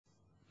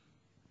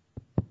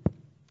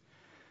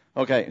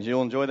Okay, did you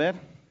all enjoy that?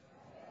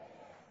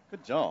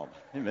 Good job.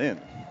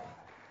 Amen.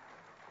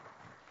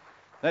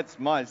 That's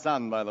my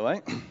son, by the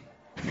way.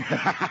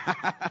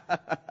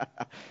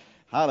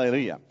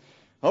 Hallelujah.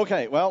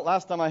 Okay, well,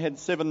 last time I had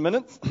 7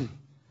 minutes.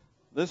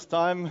 This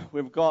time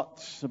we've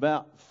got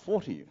about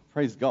 40.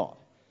 Praise God.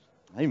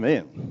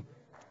 Amen.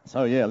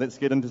 So, yeah, let's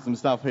get into some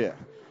stuff here.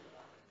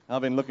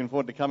 I've been looking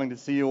forward to coming to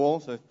see you all,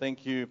 so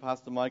thank you,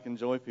 Pastor Mike and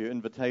Joy, for your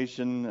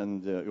invitation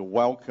and your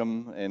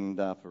welcome and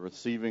for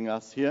receiving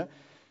us here.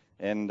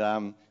 And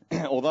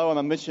although I'm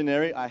a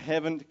missionary, I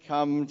haven't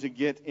come to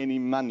get any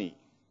money.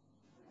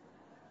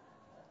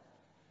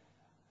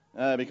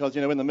 Because,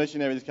 when the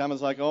missionaries come,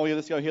 it's like, oh, yeah,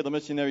 let's go hear the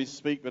missionaries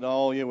speak, but,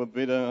 oh, yeah, we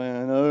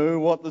better know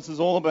what this is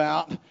all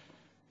about.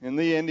 In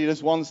the end, he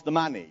just wants the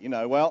money.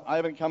 Well, I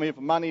haven't come here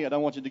for money. I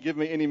don't want you to give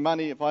me any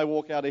money. If I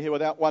walk out of here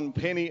without one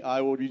penny, I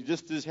will be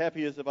just as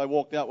happy as if I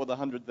walked out with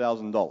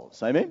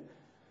 $100,000. Amen?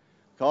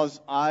 Because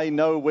I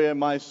know where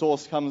my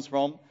source comes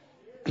from.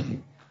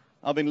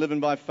 I've been living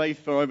by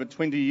faith for over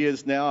 20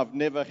 years now. I've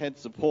never had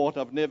support.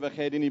 I've never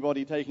had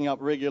anybody taking up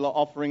regular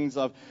offerings.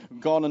 I've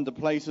gone into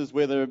places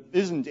where there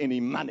isn't any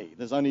money.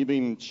 There's only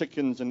been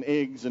chickens and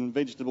eggs and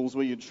vegetables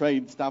where you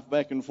trade stuff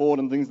back and forth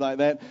and things like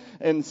that.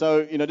 And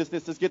so, let's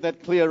just get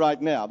that clear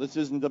right now. This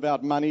isn't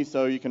about money,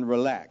 so you can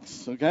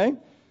relax, okay?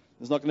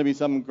 There's not going to be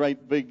some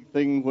great big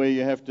thing where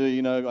you have to,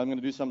 I'm going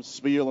to do some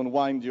spiel and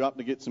wind you up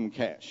to get some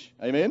cash.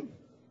 Amen?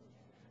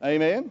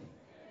 Amen?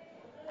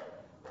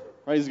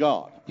 Praise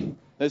God.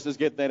 Let's just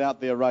get that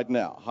out there right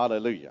now.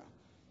 Hallelujah.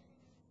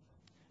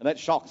 And that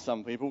shocks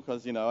some people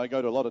because, I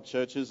go to a lot of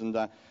churches and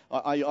I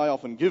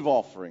often give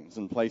offerings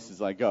in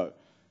places I go. And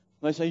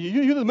they say,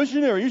 you're the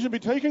missionary. You should be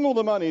taking all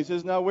the money. He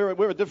says, no,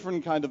 we're a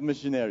different kind of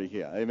missionary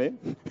here.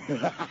 Amen?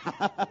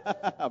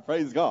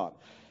 Praise God.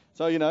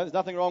 So, there's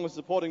nothing wrong with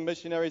supporting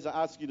missionaries.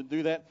 I ask you to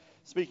do that.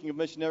 Speaking of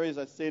missionaries,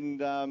 I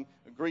send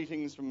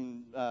greetings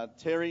from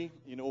Terry.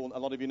 A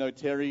lot of you know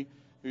Terry,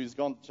 who's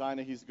gone to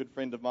China. He's a good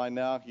friend of mine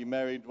now. He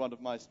married one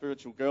of my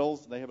spiritual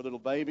girls. They have a little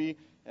baby,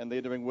 and they're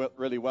doing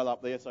really well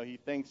up there. So he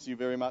thanks you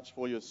very much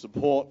for your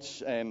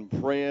support and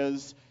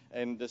prayers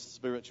and this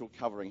spiritual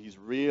covering. He's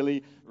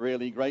really,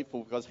 really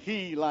grateful because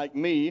he, like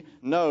me,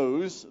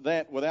 knows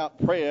that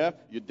without prayer,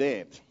 you're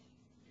dead.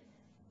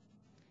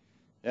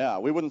 Yeah,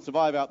 we wouldn't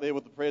survive out there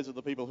with the prayers of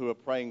the people who are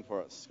praying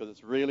for us because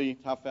it's really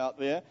tough out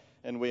there,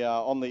 and we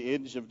are on the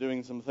edge of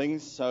doing some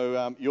things.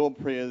 So your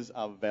prayers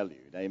are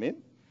valued. Amen?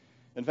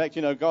 In fact,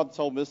 God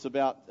told this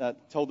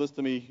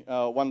to me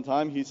one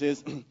time. He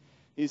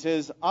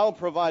says, I'll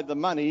provide the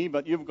money,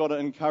 but you've got to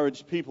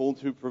encourage people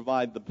to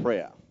provide the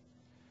prayer,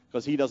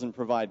 because he doesn't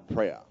provide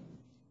prayer.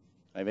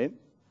 Amen?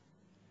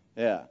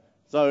 Yeah.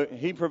 So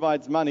he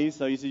provides money,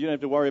 so he says, you don't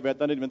have to worry about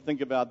that, don't even think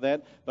about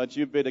that, but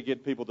you better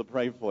get people to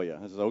pray for you.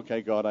 I said,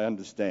 okay, God, I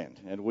understand,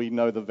 and we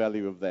know the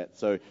value of that.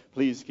 So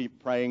please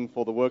keep praying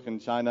for the work in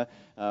China.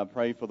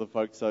 Pray for the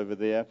folks over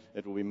there.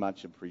 It will be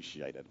much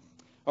appreciated.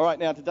 All right,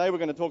 now today we're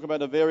going to talk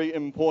about a very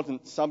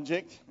important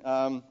subject.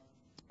 I'll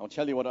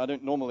tell you what, I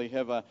don't normally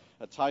have a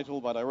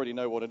title, but I already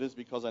know what it is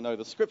because I know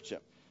the scripture,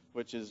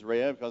 which is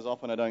rare because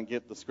often I don't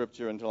get the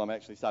scripture until I'm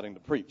actually starting to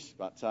preach.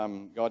 But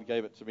God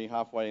gave it to me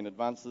halfway in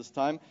advance this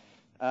time.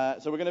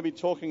 So we're going to be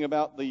talking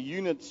about the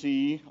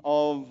unity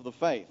of the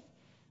faith.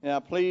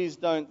 Now, please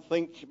don't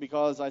think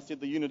because I said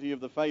the unity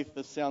of the faith,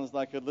 this sounds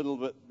like a little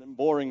bit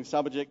boring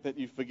subject that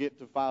you forget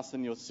to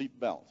fasten your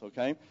seatbelt,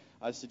 okay?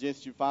 I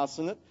suggest you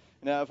fasten it.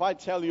 Now, if I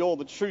tell you all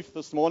the truth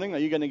this morning, are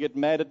you going to get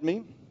mad at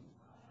me?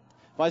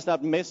 If I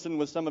start messing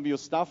with some of your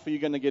stuff, are you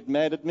going to get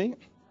mad at me?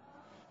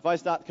 If I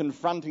start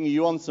confronting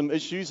you on some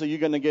issues, are you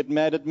going to get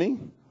mad at me?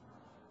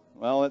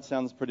 Well, that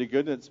sounds pretty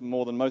good. It's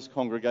more than most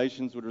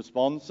congregations would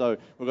respond, so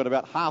we've got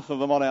about half of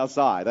them on our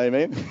side.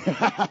 Amen?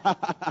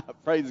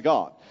 Praise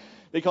God.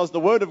 Because the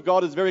Word of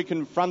God is very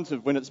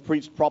confrontive when it's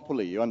preached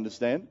properly, you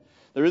understand?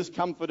 There is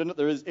comfort in it,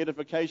 there is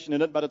edification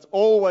in it, but it's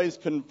always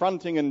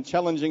confronting and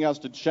challenging us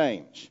to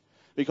change.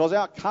 Because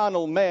our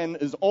carnal man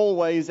is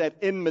always at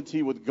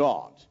enmity with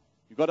God.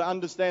 You've got to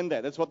understand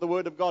that. That's what the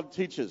Word of God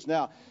teaches.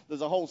 Now, there's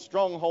a whole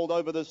stronghold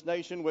over this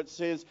nation which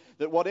says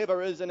that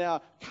whatever is in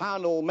our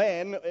carnal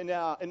man, in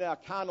our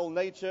carnal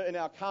nature, in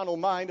our carnal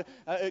mind,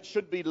 it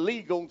should be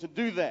legal to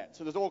do that.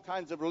 So there's all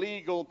kinds of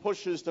legal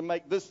pushes to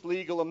make this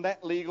legal and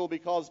that legal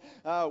because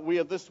we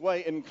are this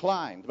way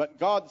inclined. But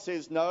God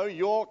says, no,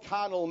 your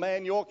carnal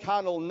man, your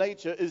carnal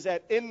nature is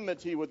at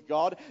enmity with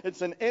God.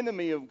 It's an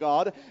enemy of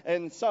God.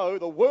 And so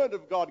the Word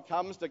of God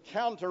comes to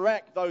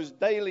counteract those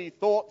daily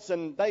thoughts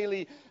and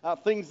daily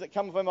things that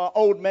come from our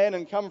old man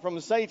and come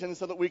from Satan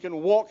so that we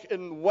can walk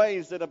in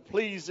ways that are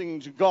pleasing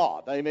to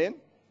God. Amen?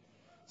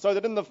 So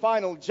that in the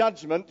final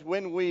judgment,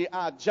 when we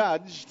are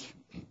judged,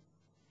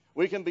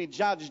 we can be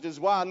judged as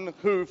one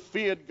who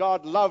feared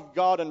God, loved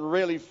God, and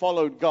really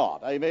followed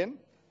God. Amen?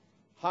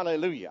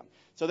 Hallelujah.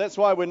 So that's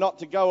why we're not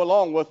to go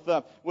along with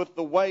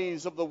the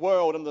ways of the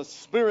world and the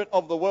spirit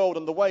of the world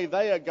and the way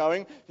they are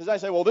going. Because they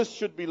say, well, this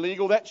should be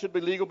legal, that should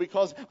be legal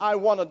because I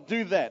want to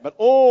do that. But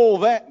all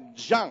that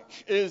junk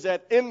is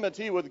at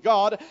enmity with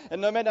God. And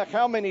no matter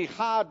how many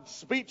hard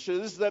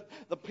speeches that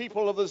the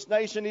people of this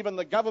nation, even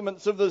the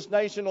governments of this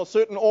nation or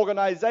certain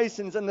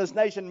organizations in this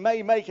nation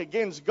may make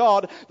against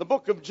God, the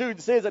book of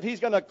Jude says that he's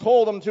going to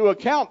call them to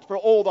account for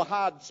all the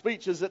hard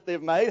speeches that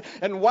they've made.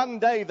 And one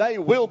day they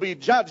will be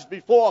judged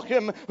before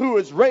him who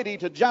is ready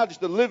to judge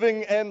the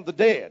living and the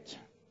dead.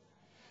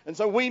 And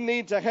so we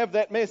need to have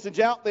that message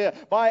out there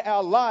by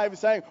our lives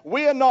saying,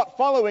 we're not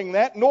following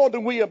that, nor do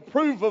we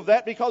approve of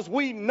that, because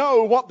we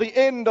know what the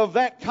end of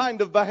that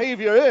kind of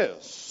behavior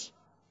is.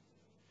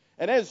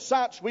 And as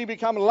such, we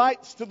become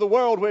lights to the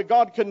world where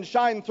God can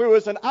shine through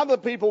us and other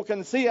people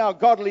can see our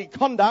godly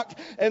conduct,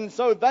 and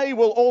so they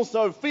will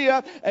also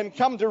fear and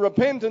come to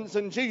repentance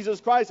in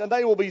Jesus Christ, and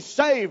they will be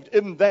saved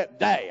in that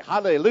day.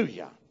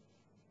 Hallelujah.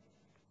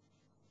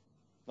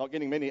 Not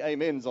getting many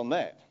amens on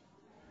that.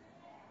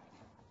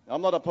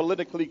 I'm not a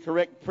politically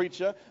correct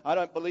preacher. I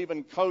don't believe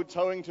in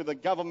kowtowing to the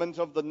government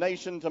of the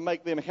nation to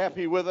make them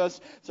happy with us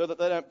so that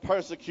they don't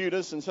persecute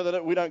us and so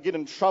that we don't get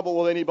in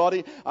trouble with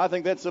anybody. I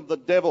think that's of the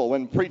devil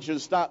when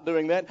preachers start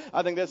doing that.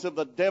 I think that's of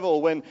the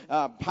devil when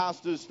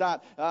pastors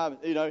start,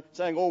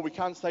 saying, oh, we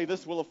can't say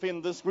this will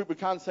offend this group. We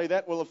can't say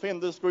that will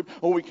offend this group.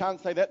 Or we can't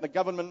say that. The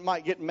government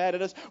might get mad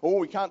at us. Or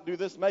we can't do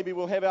this. Maybe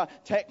we'll have our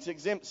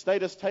tax-exempt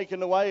status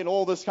taken away and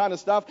all this kind of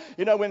stuff.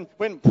 You know,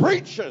 when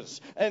preachers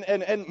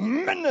and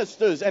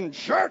ministers and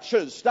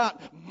churches start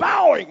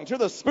bowing to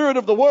the spirit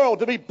of the world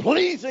to be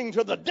pleasing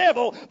to the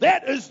devil,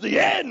 that is the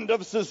end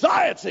of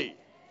society.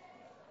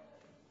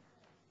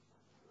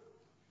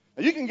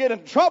 You can get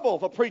in trouble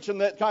for preaching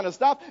that kind of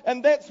stuff,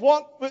 and that's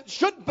what it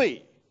should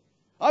be.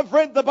 I've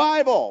read the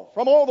Bible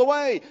from all the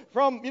way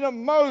from,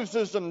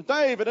 Moses and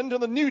David into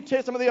the New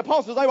Testament, the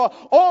apostles. They were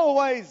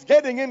always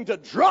getting into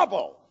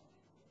trouble.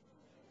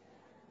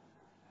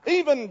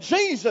 Even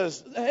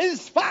Jesus,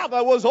 his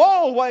father was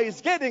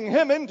always getting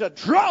him into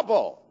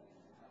trouble.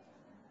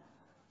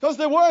 Because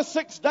there were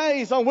 6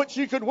 days on which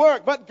you could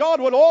work, but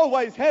God would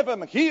always have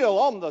him heal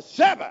on the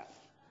Sabbath.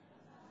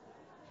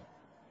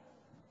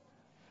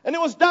 And it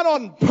was done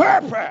on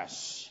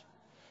purpose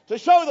to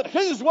show that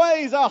his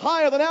ways are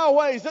higher than our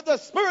ways, that the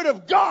Spirit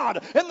of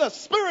God and the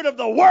spirit of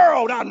the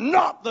world are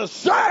not the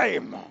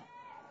same.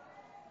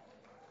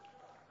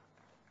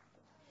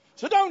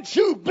 So don't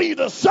you be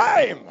the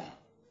same.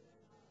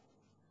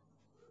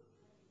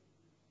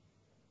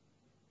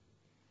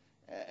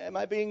 Am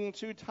I being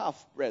too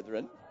tough,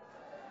 brethren?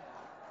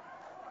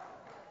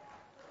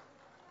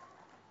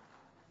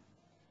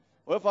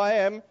 Well, if I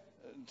am,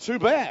 too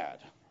bad.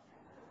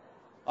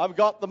 I've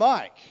got the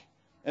mic,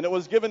 and it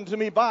was given to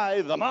me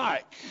by the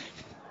mic.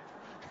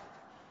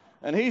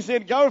 And he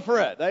said, go for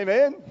it.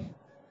 Amen?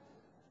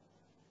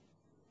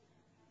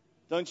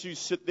 Don't you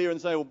sit there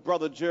and say, well,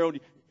 Brother Gerald,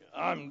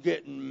 I'm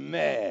getting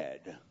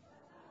mad.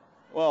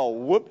 Well,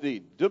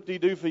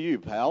 whoop-de-doop-de-doo for you,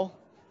 pal.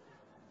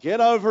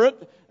 Get over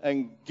it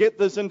and get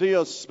this into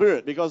your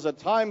spirit, because the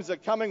times are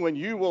coming when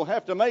you will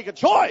have to make a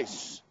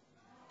choice.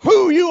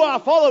 Who you are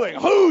following,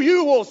 who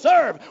you will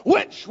serve,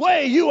 which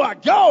way you are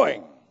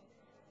going.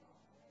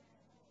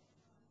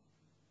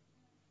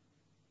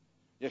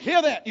 You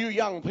hear that, you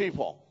young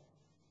people?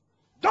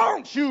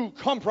 Don't you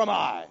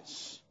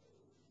compromise.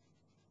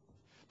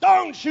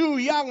 Don't you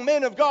young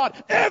men of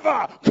God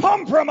ever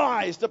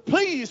compromise to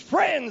please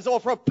friends or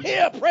for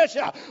peer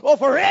pressure or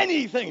for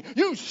anything.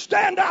 You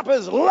stand up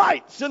as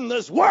lights in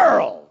this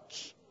world.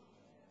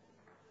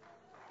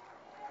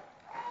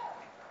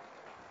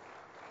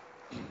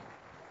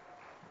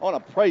 I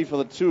want to pray for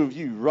the two of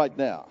you right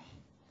now.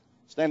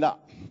 Stand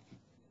up.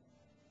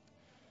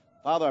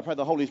 Father, I pray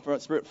the Holy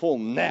Spirit fall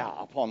now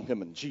upon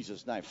him in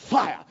Jesus' name.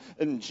 Fire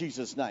in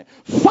Jesus' name.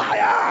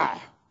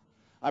 Fire!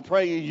 I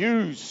pray you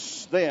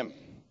use them.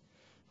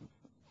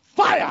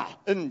 Fire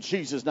in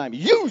Jesus' name.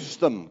 Use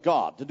them,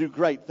 God, to do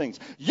great things.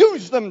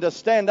 Use them to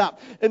stand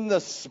up in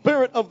the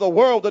spirit of the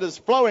world that is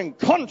flowing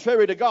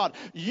contrary to God.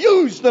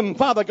 Use them,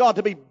 Father God,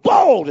 to be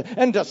bold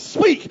and to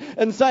speak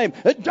and say,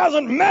 it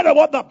doesn't matter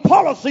what the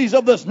policies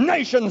of this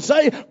nation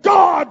say.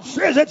 God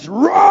says it's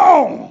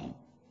wrong.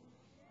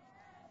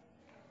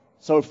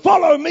 So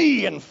follow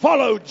me and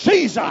follow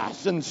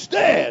Jesus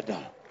instead.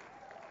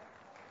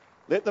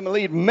 Let them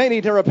lead many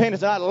to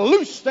repentance. I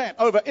loose that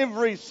over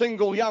every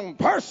single young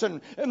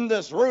person in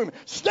this room.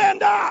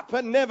 Stand up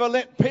and never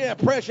let peer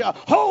pressure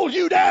hold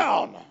you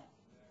down. Well,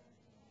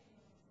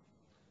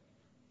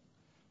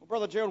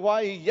 Brother Gerald,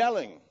 why are you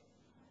yelling?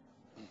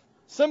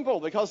 Simple,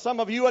 because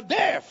some of you are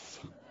deaf.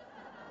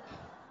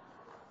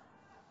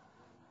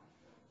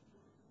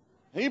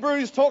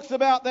 Hebrews talks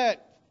about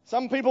that.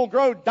 Some people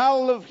grow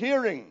dull of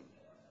hearing.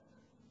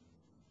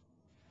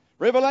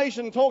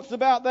 Revelation talks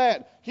about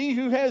that. He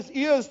who has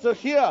ears to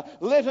hear,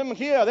 let him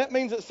hear. That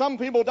means that some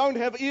people don't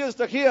have ears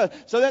to hear.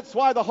 So that's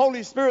why the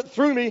Holy Spirit,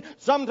 through me,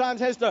 sometimes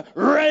has to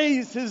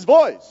raise his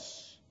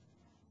voice.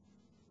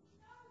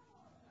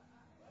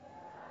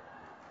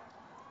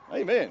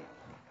 Amen.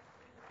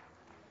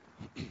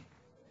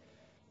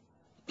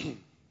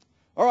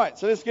 All right,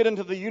 so let's get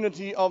into the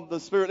unity of the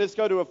Spirit. Let's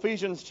go to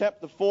Ephesians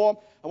chapter 4.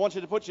 I want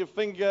you to put your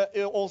finger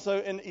also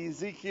in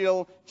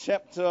Ezekiel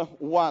chapter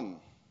 1.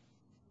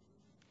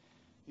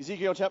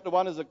 Ezekiel chapter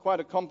 1 is quite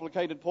a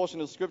complicated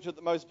portion of Scripture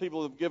that most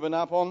people have given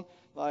up on,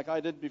 like I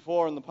did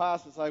before in the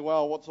past. It's like,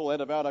 well, what's all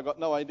that about? I've got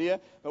no idea.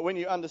 But when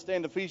you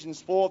understand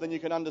Ephesians 4, then you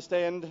can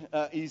understand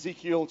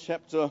Ezekiel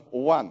chapter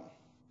 1.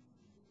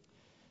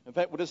 In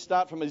fact, we'll just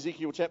start from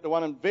Ezekiel chapter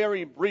 1 and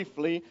very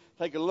briefly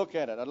take a look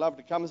at it. I'd love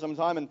to come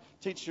sometime and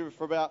teach you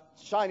for about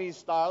Chinese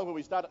style, where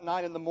we start at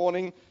 9 in the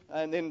morning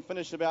and then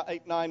finish about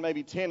 8, 9,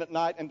 maybe 10 at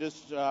night, and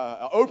just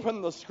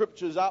open the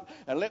Scriptures up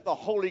and let the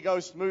Holy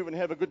Ghost move and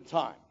have a good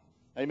time.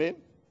 Amen?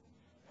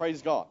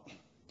 Praise God.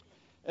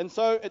 And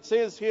so it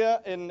says here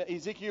in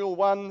Ezekiel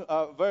 1,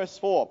 verse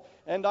 4,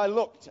 "And I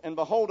looked, and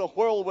behold, a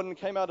whirlwind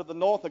came out of the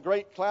north, a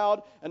great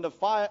cloud, and a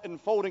fire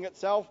enfolding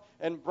itself,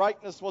 and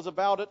brightness was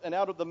about it, and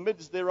out of the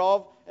midst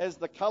thereof as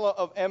the color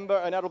of amber,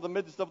 and out of the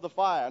midst of the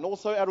fire. And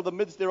also out of the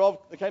midst thereof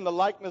came the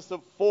likeness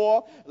of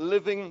 4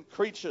 living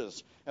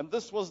creatures. And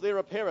this was their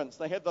appearance.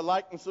 They had the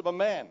likeness of a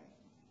man."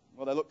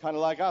 Well, they look kind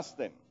of like us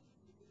then.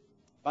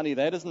 Funny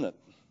that, isn't it?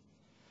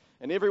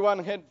 "And everyone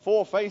had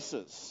 4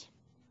 faces.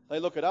 They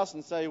look at us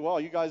and say,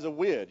 well, you guys are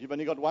weird. You've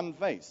only got 1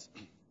 face.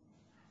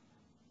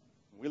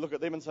 We look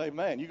at them and say,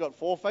 man, you got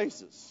 4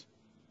 faces.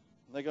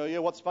 And they go, yeah,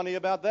 what's funny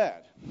about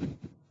that?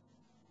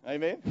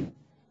 Amen?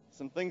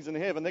 Some things in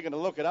heaven, they're going to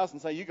look at us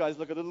and say, you guys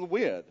look a little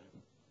weird.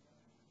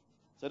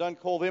 So don't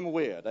call them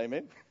weird.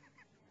 Amen?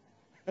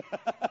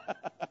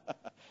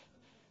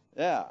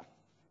 Yeah.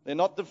 They're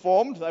not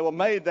deformed. They were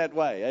made that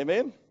way.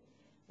 Amen?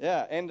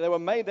 Yeah, and they were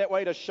made that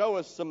way to show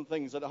us some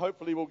things that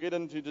hopefully we'll get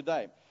into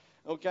today.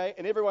 Okay,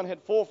 and everyone had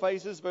 4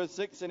 faces, verse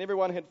 6, "And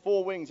everyone had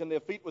 4 wings, and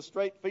their feet were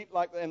straight feet,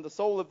 and the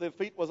sole of their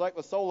feet was like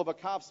the sole of a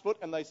calf's foot,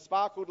 and they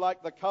sparkled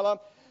like the color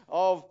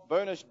of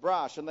burnished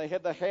brass. And they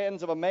had the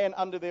hands of a man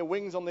under their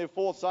wings on their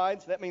 4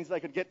 sides." That means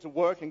they could get to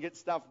work and get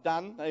stuff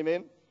done.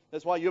 Amen.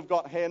 That's why you've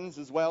got hands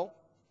as well.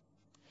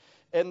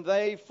 "And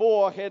they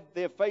 4 had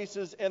their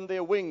faces and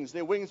their wings.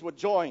 Their wings were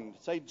joined."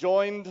 Say,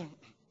 joined.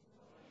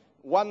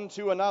 One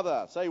to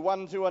another. Say,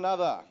 one to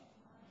another.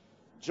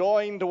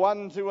 Joined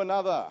one to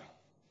another.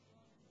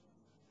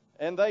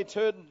 "And they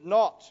turned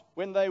not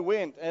when they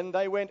went, and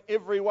they went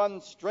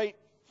everyone straight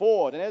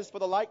forward. And as for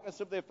the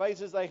likeness of their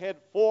faces, they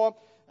had 4.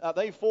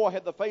 They 4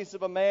 had the face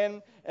of a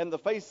man, and the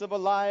face of a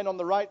lion on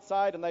the right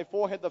side, and they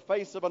 4 had the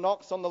face of an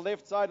ox on the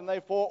left side, and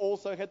they 4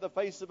 also had the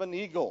face of an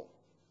eagle."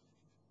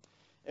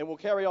 And we'll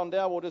carry on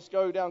down. We'll just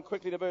go down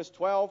quickly to verse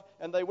 12.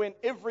 "And they went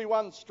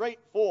everyone straight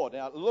forward."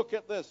 Now look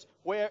at this.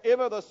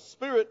 "Wherever the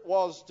Spirit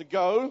was to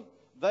go,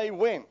 they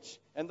went,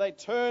 and they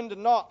turned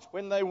not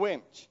when they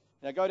went."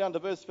 Now go down to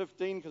verse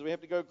 15 because we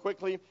have to go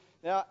quickly.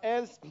 Now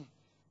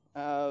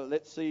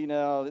let's see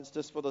now, let's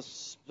just for the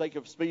sake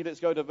of speed, let's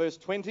go to verse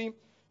 20.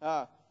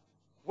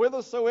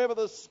 "Whithersoever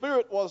the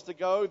Spirit was to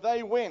go,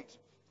 they went.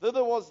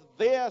 Thither was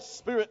their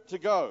spirit to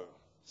go."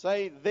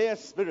 Say, their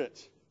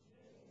spirit.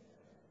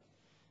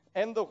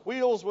 "And the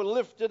wheels were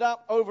lifted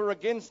up over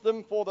against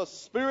them, for the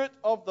spirit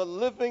of the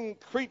living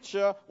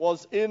creature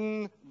was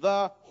in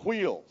the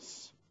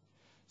wheels."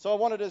 So I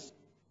want to just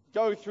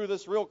go through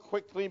this real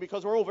quickly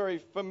because we're all very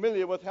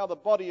familiar with how the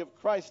body of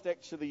Christ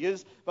actually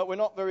is, but we're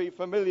not very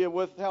familiar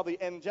with how the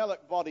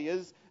angelic body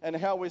is and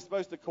how we're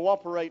supposed to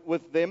cooperate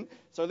with them.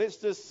 So let's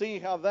just see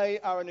how they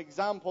are an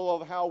example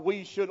of how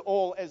we should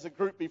all as a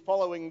group be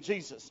following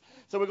Jesus.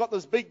 So we've got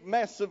this big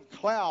massive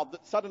cloud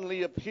that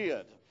suddenly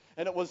appeared.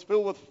 And it was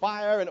filled with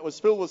fire, and it was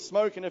filled with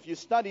smoke. And if you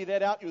study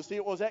that out, you'll see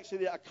it was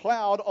actually a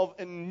cloud of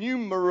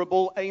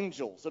innumerable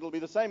angels. It'll be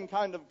the same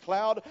kind of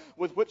cloud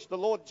with which the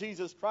Lord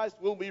Jesus Christ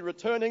will be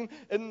returning.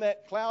 In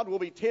that cloud will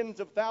be tens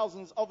of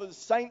thousands of his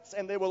saints,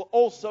 and there will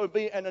also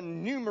be an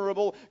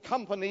innumerable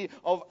company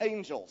of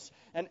angels.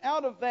 And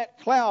out of that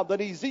cloud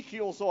that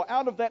Ezekiel saw,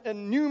 out of that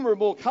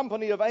innumerable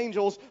company of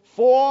angels,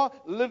 4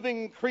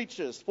 living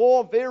creatures,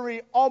 4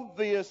 very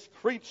obvious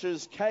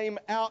creatures came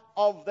out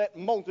of that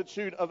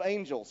multitude of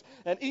angels.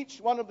 And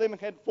each one of them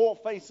had 4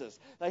 faces.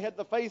 They had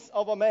the face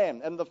of a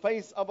man, and the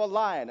face of a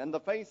lion, and the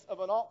face of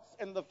an ox,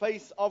 and the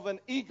face of an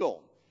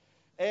eagle.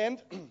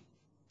 And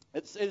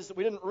it says,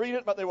 we didn't read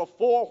it, but there were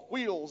 4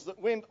 wheels that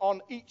went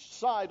on each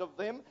side of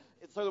them.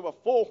 So there were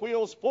 4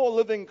 wheels, 4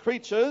 living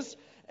creatures,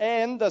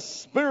 and the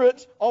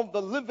spirit of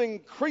the living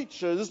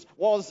creatures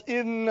was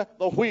in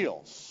the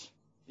wheels.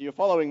 You're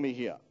following me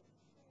here?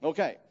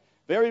 Okay.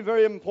 Very,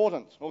 very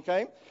important.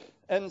 Okay.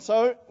 And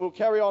so we'll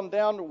carry on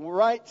down,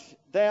 right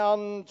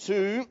down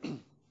to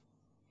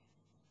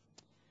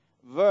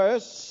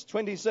verse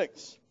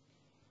 26.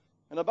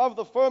 "And above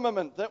the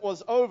firmament that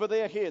was over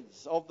their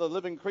heads of the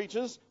living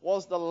creatures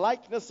was the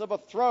likeness of a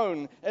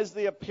throne, as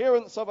the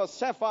appearance of a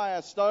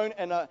sapphire stone,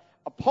 and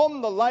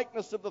upon the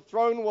likeness of the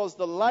throne was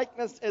the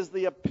likeness as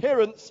the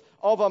appearance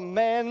of a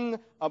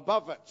man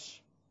above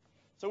it."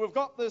 So we've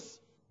got this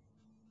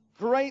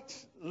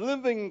great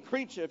living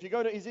creature. If you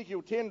go to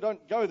Ezekiel 10,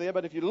 don't go there,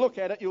 but if you look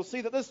at it, you'll see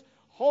that this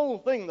whole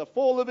thing, the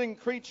four living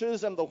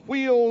creatures and the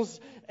wheels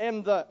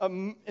and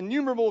the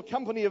innumerable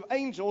company of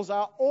angels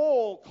are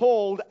all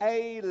called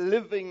a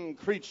living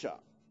creature.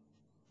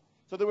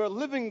 So there were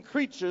living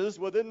creatures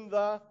within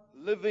the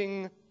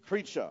living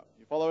creature.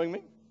 You following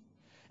me?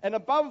 And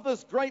above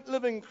this great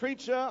living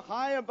creature,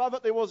 high above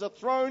it, there was a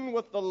throne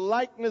with the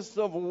likeness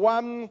of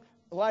one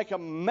like a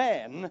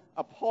man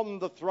upon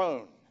the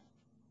throne.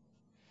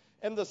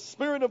 And the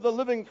spirit of the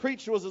living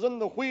creature was in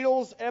the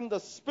wheels, and the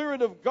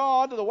Spirit of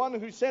God, the one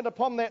who sat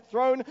upon that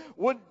throne,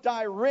 would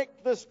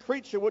direct this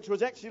creature, which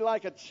was actually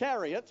like a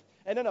chariot,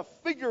 and in a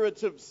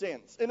figurative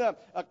sense, in a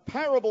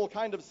parable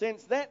kind of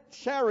sense, that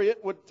chariot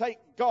would take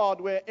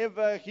God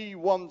wherever he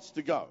wants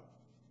to go.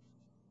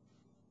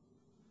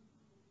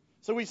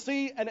 So we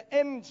see an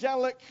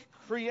angelic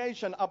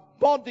creation, a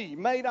body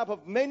made up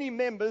of many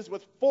members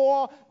with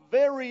four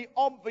very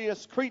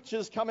obvious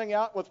creatures coming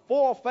out with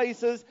four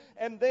faces,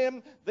 and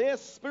then their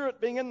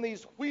spirit being in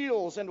these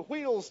wheels, and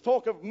wheels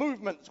talk of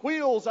movements.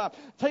 Wheels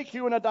take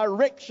you in a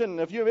direction.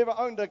 If you've ever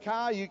owned a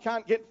car, you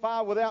can't get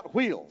far without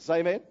wheels.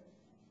 Amen?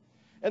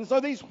 And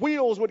so these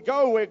wheels would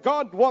go where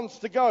God wants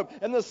to go.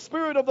 And the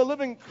spirit of the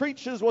living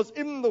creatures was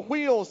in the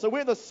wheels. So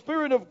where the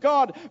Spirit of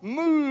God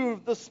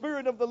moved the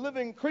spirit of the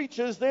living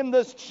creatures, then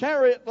this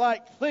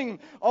chariot-like thing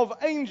of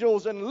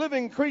angels and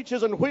living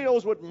creatures and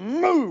wheels would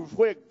move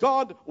where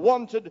God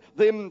wanted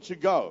them to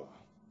go.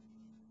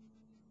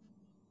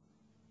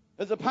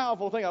 It's a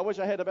powerful thing. I wish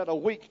I had about a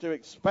week to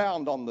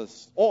expound on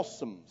this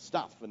awesome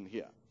stuff in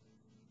here.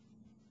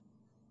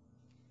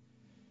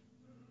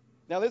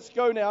 Now let's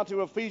go now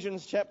to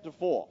Ephesians chapter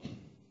 4.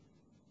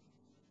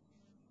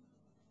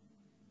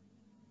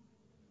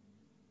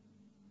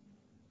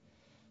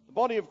 The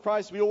body of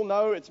Christ, we all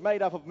know, it's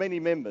made up of many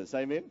members.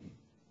 Amen?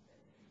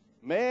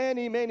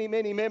 Many, many,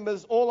 many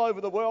members all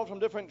over the world from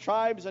different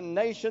tribes and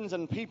nations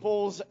and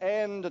peoples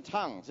and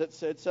tongues.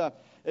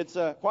 It's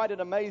quite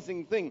an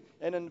amazing thing.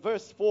 And in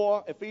verse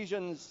 4,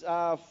 Ephesians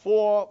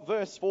 4,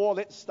 verse 4,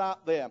 let's start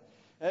there.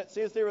 It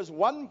says there is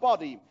one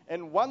body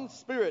and one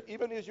Spirit,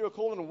 even as you are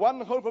called in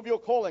one hope of your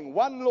calling,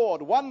 one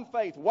Lord, one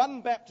faith,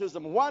 one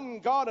baptism, one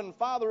God and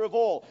Father of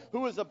all,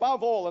 who is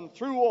above all and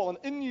through all and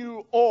in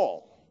you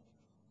all.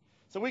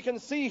 So we can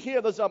see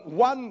here there's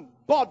one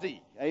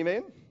body.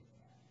 Amen?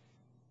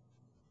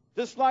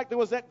 Just like there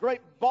was that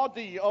great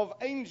body of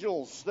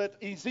angels that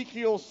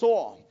Ezekiel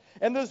saw.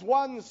 And there's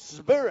one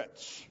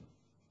Spirit.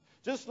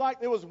 Just like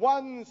there was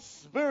one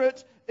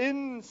Spirit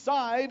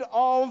inside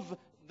of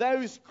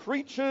those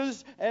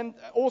creatures, and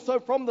also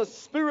from the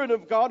Spirit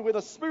of God, where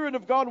the Spirit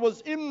of God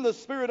was in the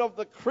spirit of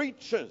the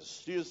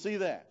creatures. Do you see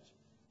that?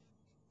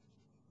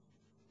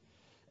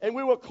 And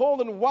we were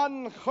called in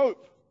one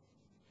hope.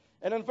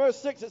 And in verse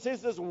 6 it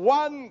says there's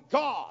one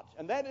God,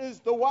 and that is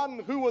the one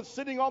who was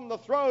sitting on the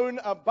throne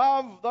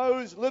above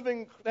those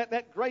living,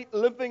 that great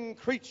living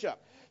creature.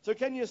 So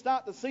can you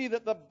start to see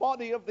that the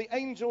body of the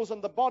angels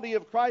and the body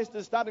of Christ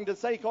is starting to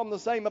take on the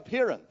same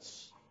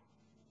appearance?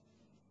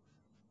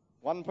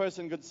 One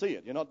person could see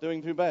it. You're not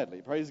doing too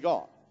badly. Praise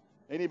God.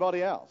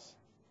 Anybody else?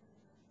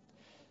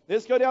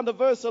 Let's go down to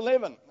verse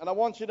 11. And I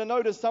want you to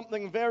notice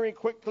something very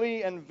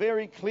quickly and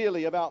very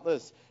clearly about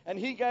this. And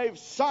he gave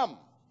some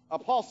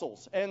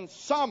apostles and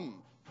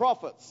some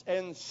prophets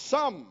and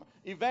some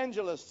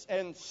evangelists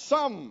and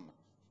some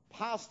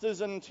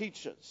pastors and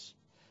teachers.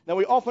 Now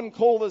we often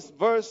call this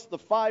verse the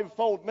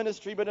fivefold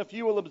ministry, but if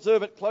you will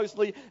observe it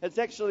closely, it's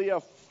actually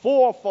a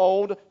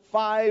fourfold,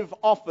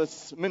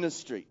 five-office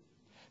ministry.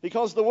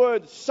 Because the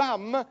word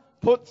some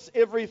puts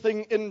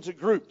everything into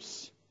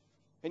groups.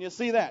 Can you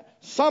see that?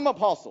 Some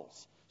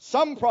apostles,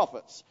 some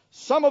prophets,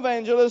 some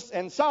evangelists,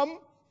 and some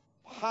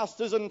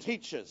pastors and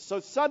teachers. So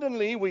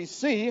suddenly we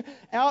see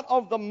out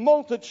of the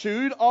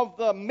multitude of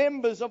the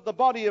members of the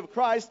body of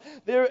Christ,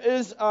 there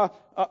is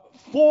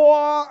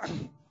four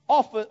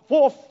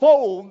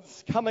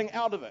folds coming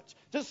out of it.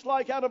 Just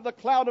like out of the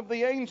cloud of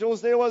the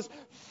angels, there was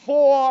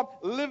four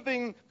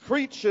living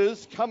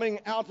creatures coming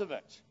out of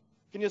it.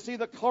 Can you see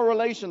the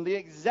correlation, the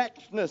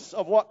exactness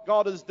of what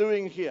God is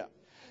doing here?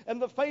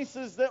 And the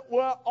faces that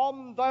were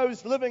on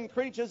those living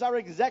creatures are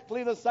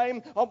exactly the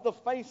same of the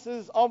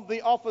faces of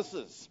the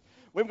officers.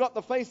 We've got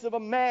the face of a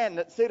man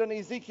that's said in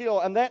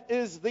Ezekiel, and that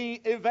is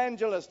the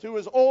evangelist who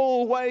is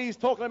always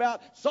talking about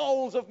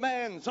souls of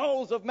man,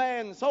 souls of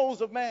man,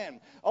 souls of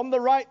man. On the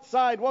right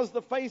side was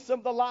the face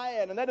of the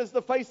lion, and that is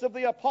the face of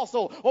the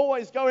apostle,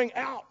 always going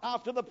out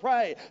after the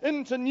prey,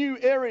 into new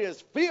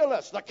areas,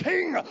 fearless, the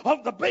king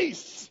of the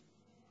beasts.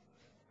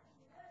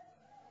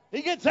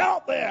 He gets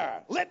out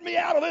there. Let me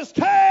out of this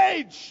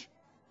cage.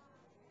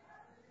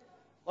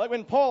 Like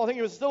when Paul, I think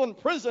he was still in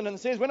prison, and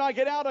says, when I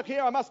get out of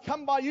here, I must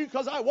come by you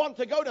because I want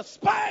to go to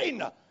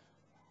Spain. I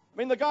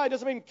mean, the guy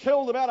just been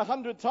killed about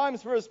 100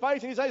 times for his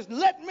faith, and he says,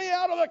 let me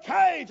out of the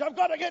cage. I've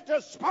got to get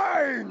to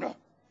Spain.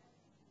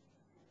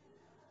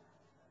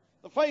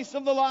 The face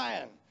of the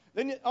lion.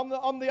 Then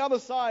on the other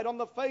side, on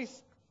the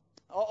face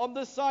On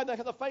this side, they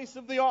have the face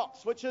of the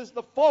ox, which is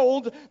the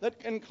fold that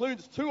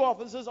includes two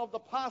offices of the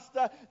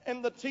pastor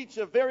and the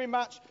teacher. Very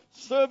much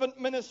servant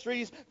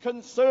ministries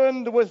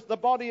concerned with the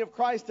body of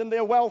Christ and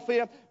their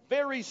welfare.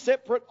 Very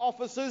separate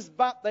offices,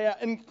 but they are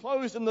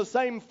enclosed in the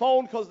same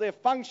fold because their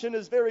function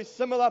is very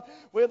similar,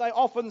 where they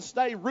often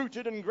stay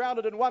rooted and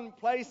grounded in one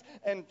place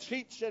and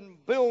teach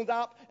and build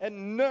up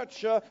and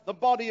nurture the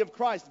body of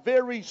Christ.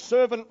 Very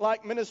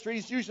servant-like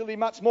ministries, usually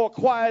much more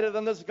quieter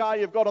than this guy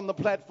you've got on the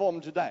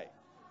platform today.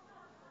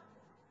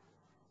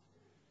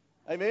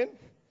 Amen?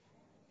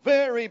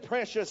 Very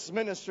precious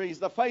ministries,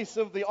 the face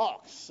of the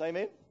ox.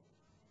 Amen?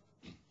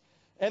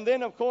 And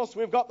then, of course,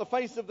 we've got the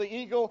face of the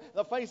eagle,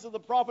 the face of the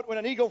prophet. When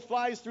an eagle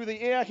flies through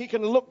the air, he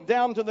can look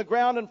down to the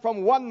ground, and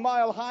from 1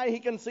 mile high, he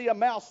can see a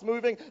mouse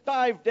moving,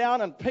 dive down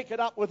and pick it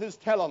up with his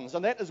talons.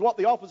 And that is what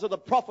the office of the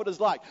prophet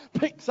is like.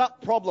 Picks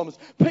up problems,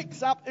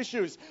 picks up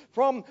issues.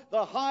 From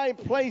the high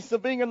place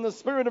of being in the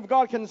Spirit of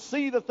God, can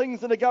see the things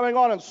that are going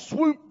on and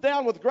swoop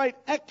down with great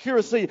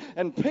accuracy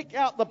and pick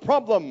out the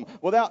problem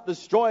without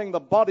destroying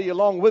the body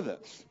along with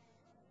it.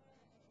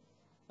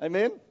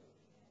 Amen?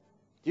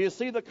 Do you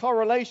see the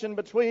correlation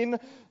between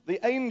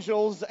the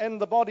angels and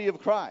the body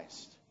of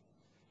Christ?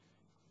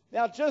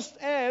 Now, just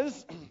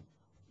as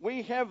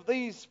we have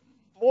these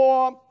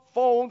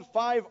fourfold,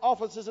 5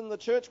 offices in the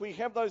church, we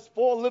have those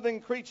 4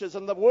 living creatures,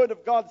 and the Word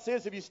of God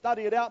says, if you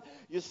study it out,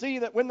 you see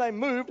that when they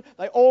moved,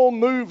 they all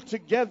moved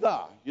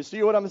together. You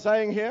see what I'm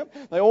saying here?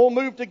 They all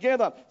moved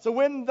together. So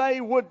when they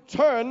would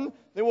turn,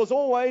 there was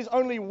always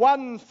only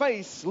one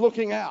face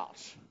looking out.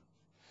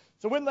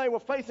 So when they were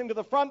facing to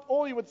the front,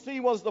 all you would see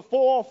was the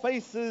 4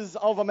 faces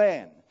of a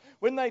man.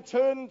 When they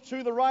turned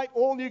to the right,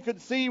 all you could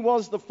see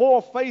was the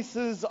 4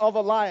 faces of a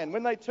lion.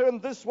 When they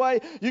turned this way,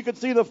 you could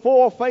see the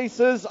 4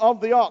 faces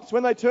of the ox.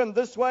 When they turned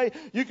this way,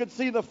 you could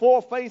see the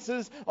 4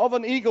 faces of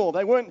an eagle.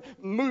 They weren't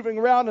moving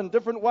around in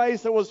different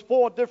ways. There was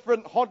 4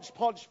 different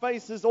hodgepodge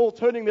faces all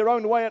turning their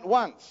own way at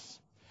once.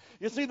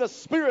 You see, the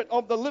spirit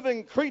of the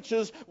living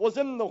creatures was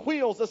in the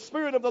wheels. The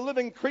spirit of the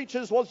living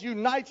creatures was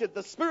united.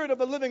 The spirit of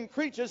the living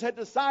creatures had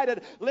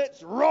decided,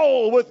 let's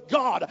roll with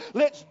God.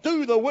 Let's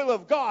do the will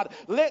of God.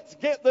 Let's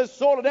get this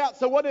sorted out.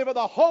 So whatever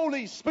the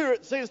Holy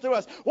Spirit says to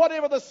us,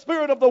 whatever the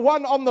Spirit of the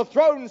one on the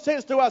throne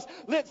says to us,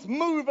 let's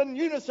move in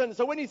unison.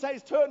 So when he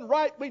says turn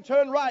right, we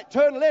turn right.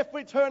 Turn left,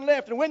 we turn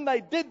left. And when they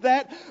did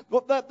that,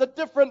 the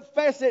different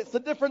facets, the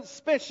different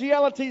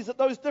specialities that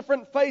those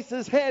different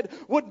faces had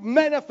would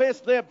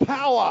manifest their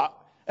power.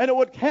 And it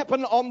would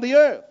happen on the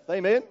earth.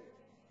 Amen?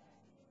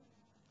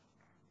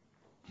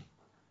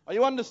 Are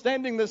you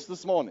understanding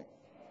this morning?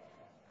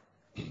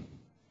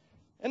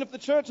 And if the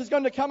church is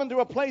going to come into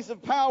a place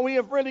of power, we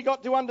have really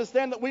got to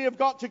understand that we have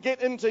got to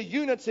get into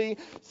unity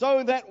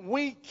so that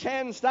we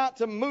can start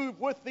to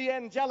move with the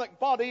angelic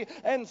body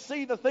and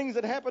see the things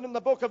that happen in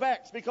the book of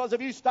Acts. Because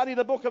if you study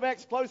the book of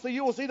Acts closely,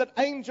 you will see that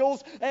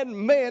angels and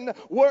men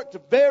worked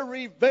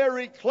very,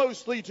 very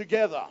closely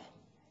together.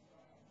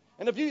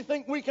 And if you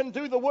think we can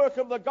do the work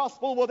of the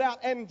gospel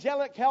without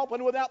angelic help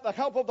and without the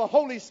help of the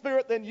Holy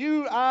Spirit, then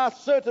you are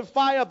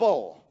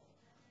certifiable.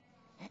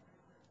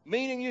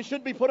 Meaning you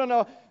should be put in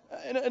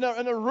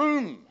a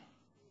room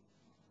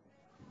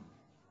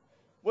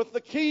with the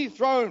key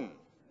thrown.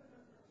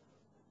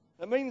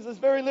 It means there's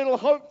very little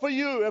hope for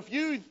you. If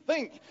you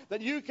think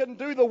that you can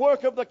do the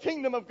work of the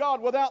kingdom of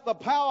God without the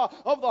power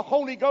of the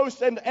Holy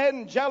Ghost and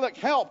angelic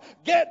help,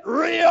 get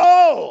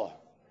real!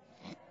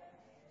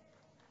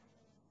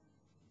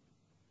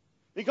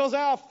 Because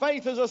our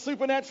faith is a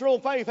supernatural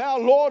faith. Our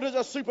Lord is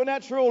a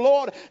supernatural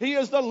Lord. He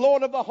is the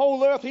Lord of the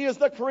whole earth. He is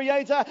the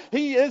Creator.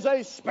 He is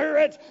a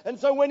spirit. And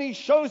so when He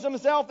shows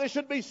Himself, there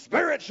should be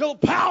spiritual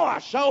power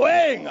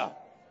showing. And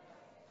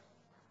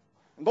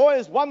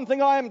boys, one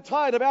thing I am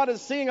tired about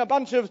is seeing a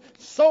bunch of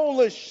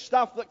soulish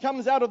stuff that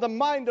comes out of the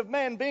mind of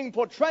man being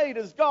portrayed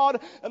as God,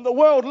 and the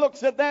world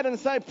looks at that and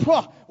say,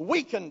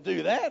 we can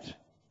do that.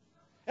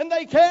 And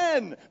they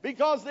can,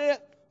 because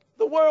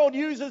the world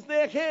uses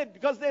their head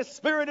because their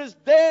spirit is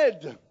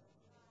dead.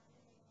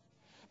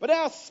 But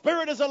our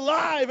spirit is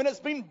alive and it's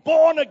been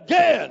born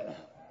again.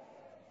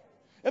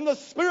 And the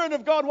Spirit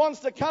of God wants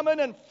to come in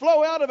and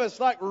flow out of us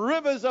like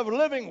rivers of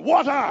living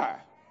water.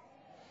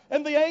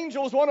 And the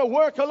angels want to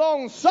work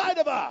alongside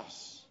of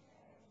us.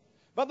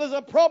 But there's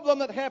a problem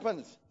that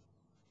happens.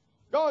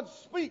 God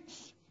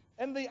speaks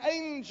and the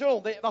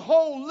angel, the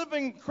whole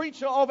living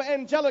creature of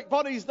angelic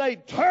bodies, they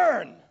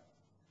turn.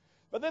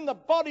 But then the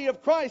body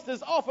of Christ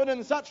is often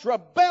in such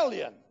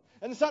rebellion,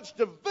 and such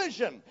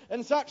division,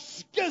 and such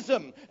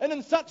schism, and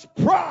in such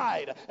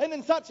pride, and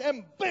in such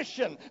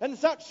ambition, and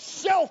such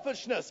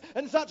selfishness,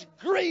 and such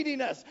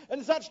greediness,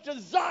 and such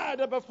desire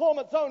to perform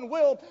its own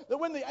will, that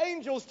when the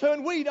angels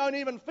turn, we don't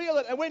even feel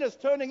it, and we're just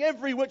turning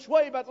every which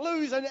way but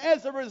loose, and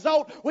as a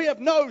result, we have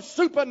no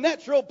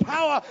supernatural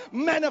power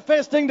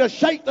manifesting to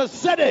shake the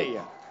city.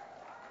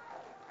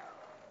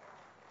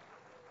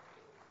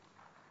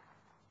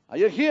 Are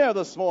you here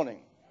this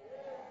morning?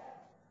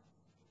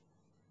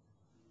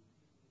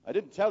 I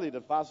didn't tell you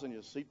to fasten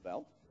your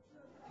seatbelt.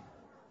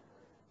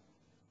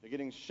 You're You're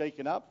getting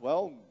shaken up?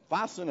 Well,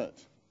 fasten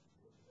it.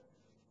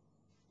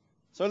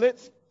 So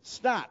let's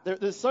start.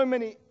 There's so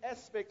many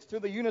aspects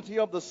to the unity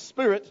of the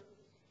Spirit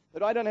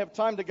that I don't have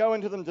time to go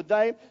into them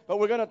today, but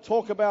we're going to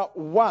talk about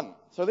one.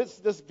 So let's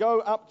just go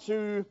up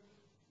to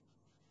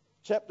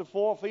chapter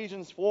 4,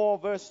 Ephesians 4,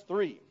 verse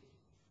 3.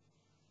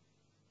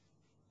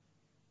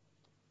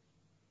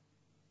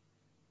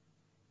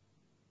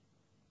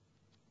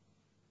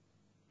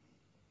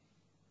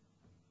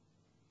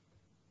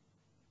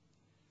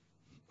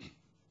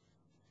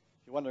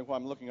 If you're wondering why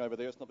I'm looking over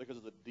there, it's not because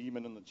of the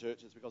demon in the church,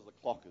 it's because the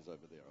clock is over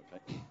there,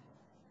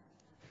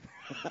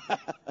 okay?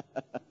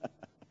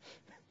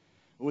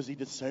 Was he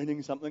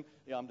discerning something?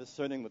 Yeah, I'm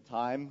discerning the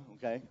time,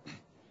 okay?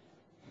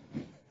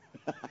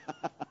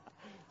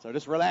 So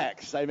just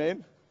relax,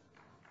 amen?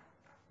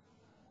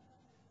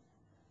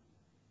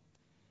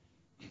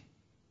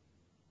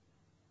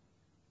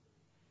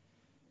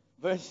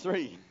 Verse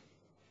 3.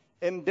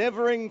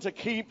 Endeavoring to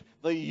keep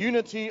the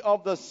unity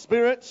of the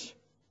Spirit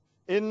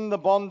in the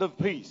bond of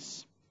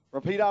peace.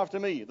 Repeat after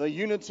me. The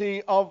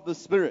unity of the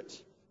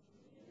Spirit.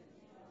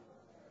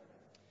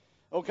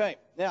 Okay,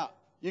 now,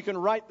 you can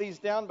write these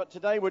down, but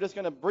today we're just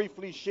going to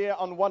briefly share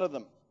on one of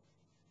them.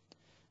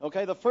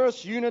 Okay, the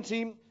first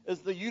unity is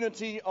the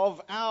unity of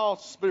our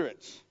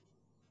spirit.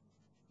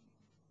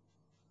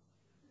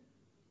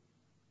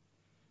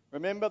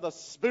 Remember, the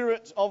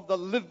spirit of the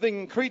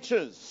living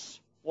creatures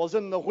was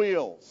in the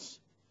wheels.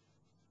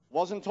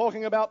 Wasn't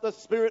talking about the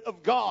Spirit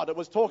of God. It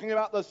was talking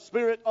about the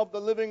spirit of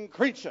the living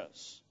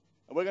creatures.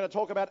 And we're going to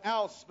talk about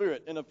our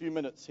spirit in a few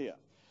minutes here.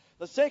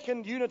 The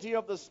second unity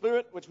of the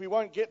Spirit, which we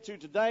won't get to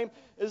today,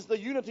 is the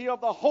unity of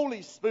the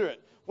Holy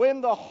Spirit.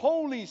 When the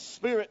Holy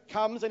Spirit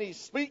comes and He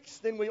speaks,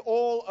 then we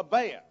all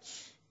obey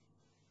it.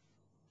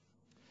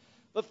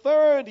 The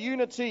third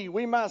unity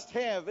we must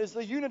have is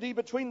the unity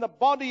between the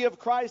body of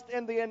Christ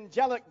and the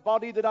angelic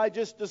body that I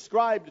just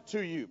described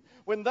to you.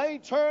 When they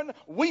turn,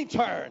 we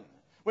turn.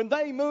 When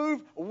they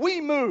move, we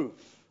move.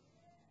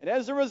 And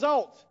as a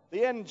result,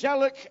 the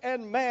angelic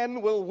and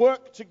man will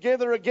work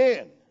together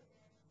again.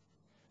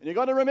 And you've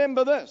got to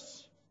remember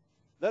this,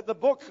 that the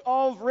book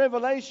of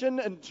Revelation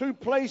in 2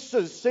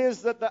 places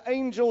says that the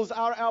angels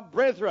are our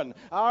brethren,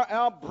 are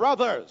our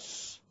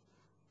brothers.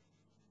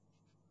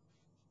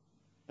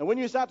 And when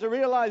you start to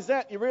realize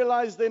that, you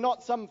realize they're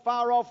not some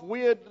far-off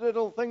weird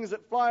little things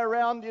that fly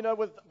around,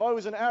 with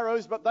bows and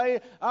arrows, but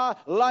they are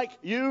like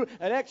you.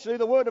 And actually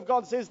the Word of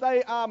God says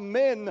they are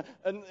men.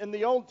 And in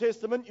the Old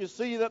Testament, you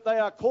see that they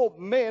are called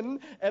men,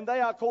 and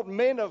they are called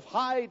men of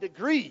high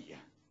degree.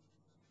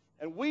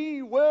 And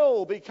we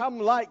will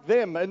become like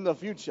them in the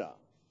future.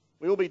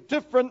 We will be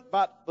different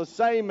but the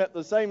same at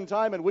the same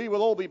time, and we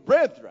will all be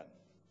brethren.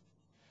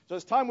 So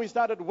it's time we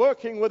started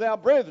working with our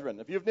brethren.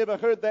 If you've never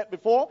heard that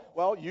before,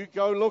 well, you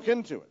go look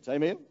into it.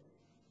 Amen?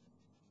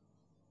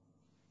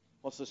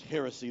 What's this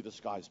heresy this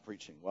guy's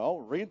preaching? Well,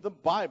 read the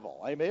Bible.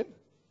 Amen?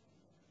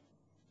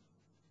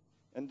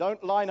 And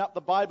don't line up the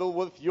Bible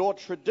with your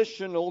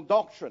traditional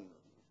doctrine.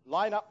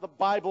 Line up the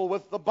Bible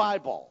with the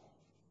Bible.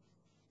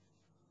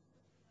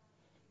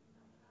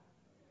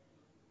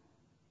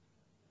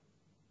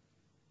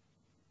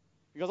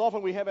 Because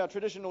often we have our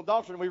traditional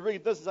doctrine, we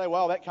read this and say,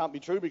 well, that can't be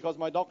true because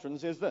my doctrine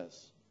says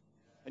this.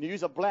 And you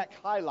use a black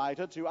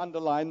highlighter to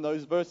underline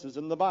those verses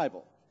in the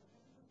Bible.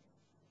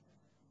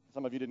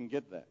 Some of you didn't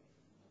get that.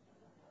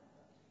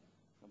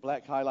 A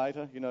black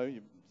highlighter,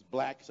 it's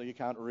black so you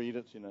can't read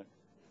it,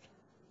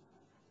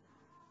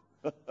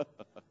 It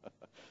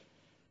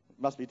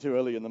must be too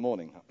early in the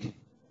morning.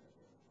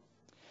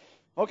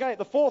 Okay,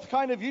 the fourth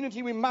kind of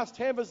unity we must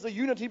have is the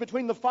unity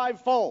between the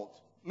fivefold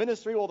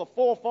ministry, or the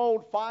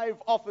fourfold,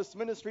 five-office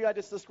ministry I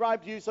just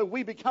described to you, so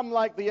we become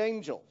like the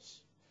angels.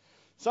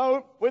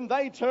 So when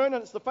they turn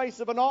and it's the face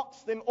of an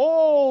ox, then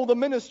all the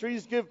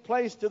ministries give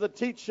place to the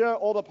teacher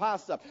or the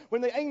pastor.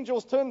 When the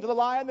angels turn to the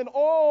lion, then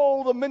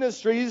all the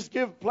ministries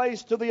give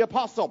place to the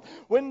apostle.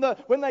 When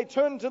they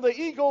turn to the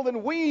eagle,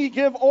 then we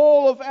give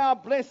all of our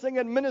blessing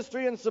and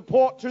ministry and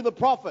support to the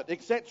prophet,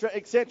 etc.,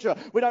 etc.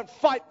 We don't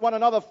fight one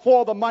another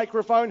for the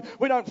microphone.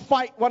 We don't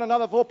fight one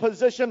another for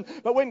position.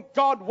 But when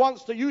God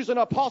wants to use an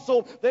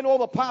apostle, then all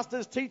the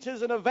pastors,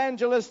 teachers, and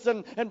evangelists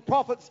and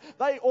prophets,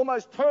 they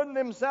almost turn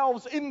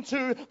themselves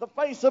into the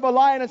face of a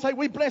lion and say,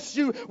 we bless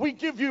you, we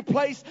give you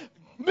place,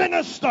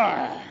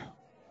 minister.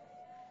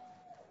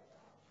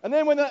 And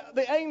then when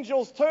the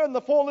angels turn,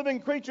 the four living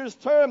creatures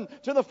turn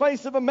to the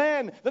face of a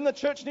man, then the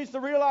church needs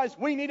to realize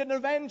we need an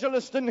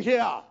evangelist in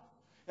here.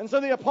 And so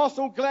the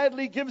apostle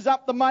gladly gives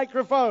up the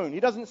microphone. He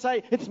doesn't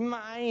say, it's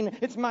mine,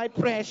 it's my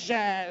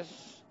precious.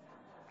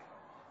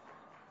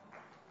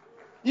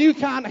 You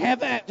can't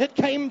have that, it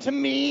came to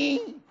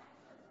me.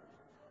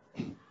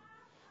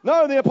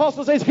 No, the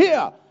apostle says,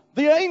 here,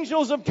 the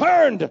angels have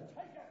turned.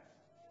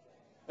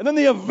 And then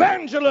the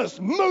evangelist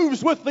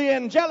moves with the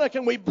angelic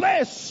and we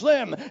bless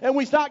them and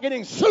we start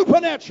getting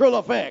supernatural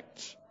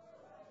effect.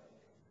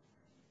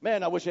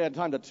 Man, I wish I had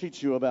time to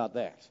teach you about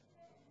that.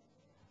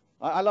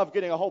 I love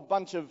getting a whole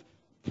bunch of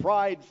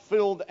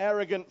pride-filled,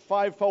 arrogant,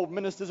 fivefold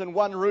ministers in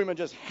one room and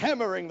just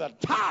hammering the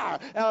tar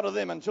out of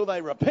them until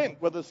they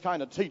repent with this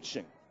kind of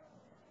teaching.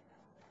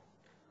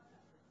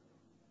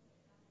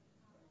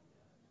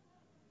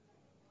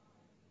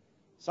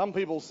 Some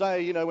people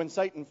say, when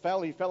Satan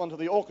fell, he fell into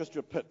the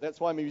orchestra pit. That's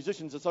why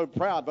musicians are so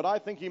proud. But I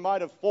think he might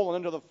have fallen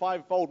into the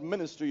fivefold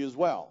ministry as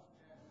well.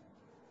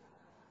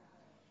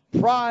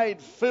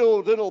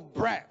 Pride-filled little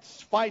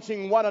brats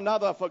fighting one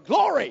another for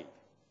glory.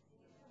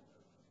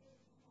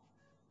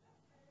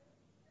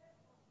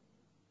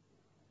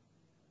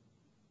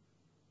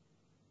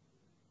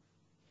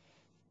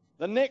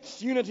 The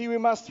next unity we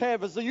must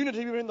have is the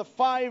unity between the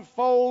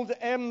fivefold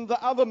and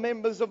the other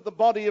members of the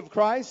body of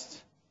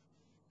Christ.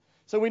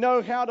 So we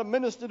know how to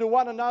minister to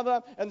one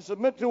another and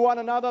submit to one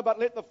another, but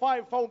let the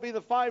fivefold be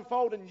the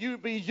fivefold and you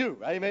be you.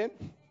 Amen?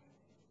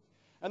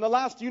 And the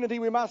last unity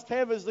we must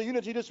have is the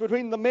unity just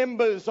between the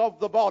members of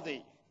the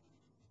body.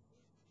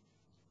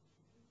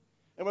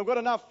 And we've got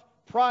enough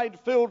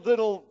pride-filled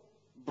little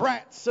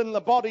brats in the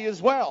body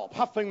as well,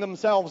 puffing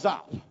themselves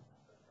up.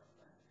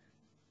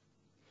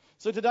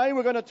 So today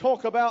we're going to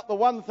talk about the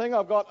one thing.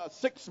 I've got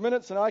 6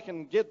 minutes and I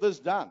can get this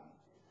done.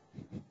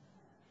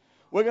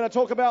 We're going to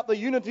talk about the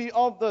unity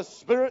of the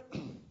Spirit.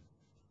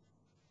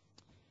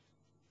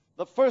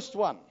 The first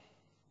one.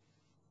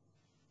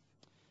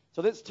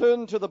 So let's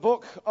turn to the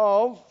book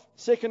of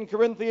 2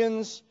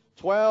 Corinthians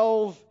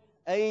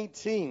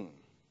 12:18.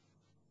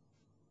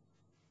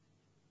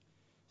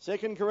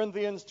 2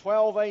 Corinthians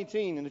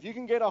 12:18. And if you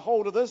can get a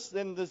hold of this,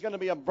 then there's going to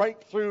be a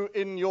breakthrough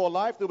in your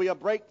life. There'll be a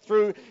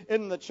breakthrough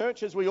in the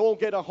church as we all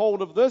get a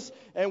hold of this,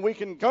 and we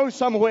can go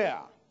somewhere.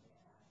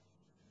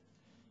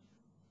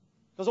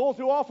 Because all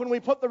too often we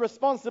put the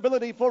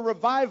responsibility for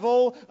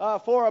revival,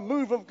 for a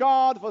move of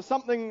God, for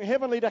something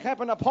heavenly to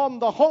happen upon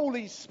the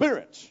Holy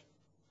Spirit.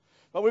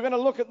 But we're going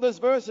to look at this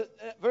verse.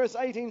 Verse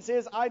 18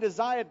 says, I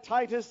desired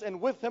Titus,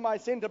 and with him I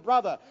sent a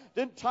brother.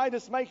 Did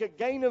Titus make a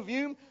gain of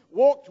you?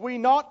 Walked we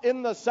not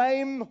in the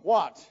same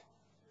what?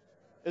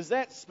 Is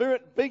that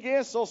Spirit big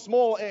S or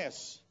small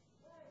s?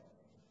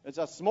 It's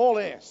a small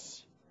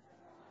s.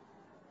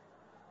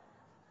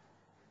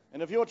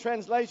 And if your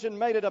translation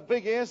made it a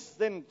big S,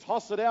 then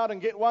toss it out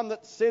and get one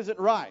that says it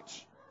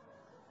right.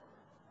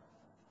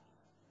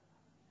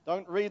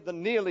 Don't read the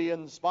nearly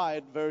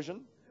inspired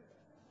version.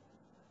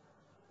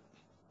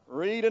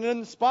 Read an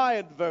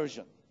inspired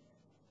version.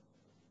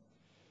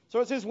 So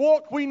it says,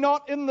 walk we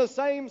not in the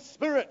same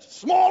Spirit,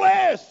 small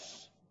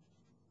s.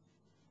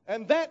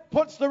 And that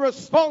puts the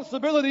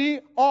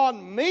responsibility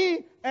on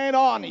me and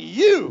on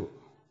you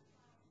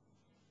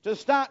to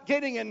start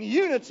getting in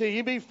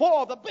unity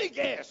before the big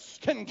S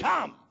can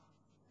come.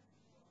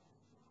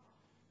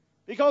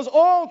 Because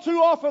all too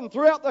often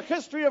throughout the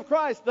history of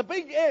Christ, the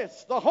big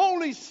S, the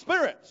Holy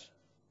Spirit,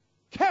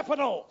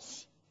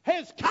 capitals,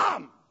 has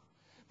come.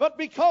 But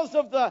because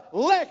of the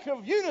lack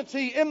of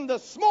unity in the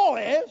small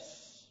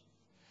s,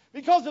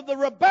 because of the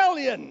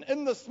rebellion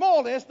in the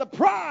small s, the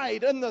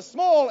pride in the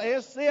small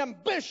s, the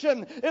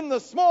ambition in the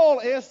small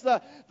s,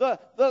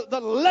 the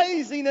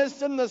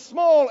laziness in the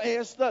small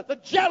s, the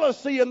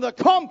jealousy and the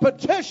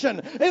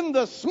competition in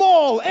the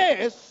small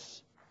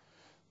s,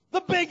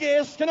 the big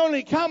S can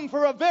only come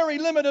for a very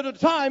limited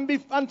time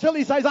until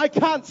he says, I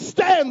can't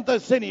stand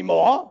this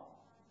anymore.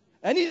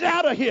 And he's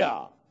out of here.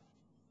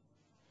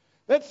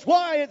 That's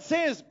why it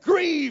says,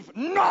 grieve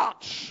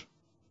not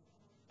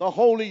the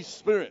Holy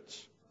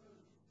Spirit.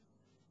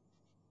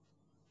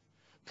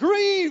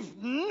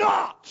 Grieve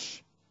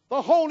not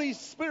the Holy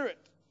Spirit.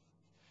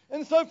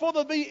 And so for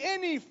there to be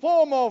any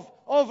form of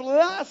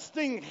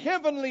lasting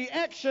heavenly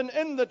action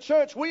in the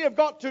church, we have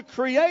got to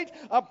create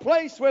a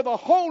place where the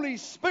Holy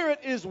Spirit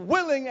is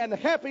willing and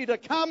happy to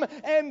come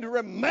and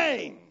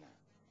remain.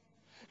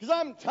 Because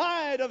I'm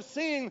tired of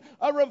seeing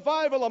a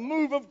revival, a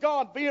move of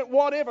God, be it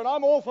whatever. And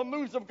I'm all for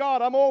moves of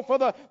God. I'm all for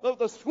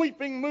the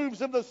sweeping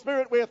moves of the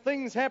Spirit where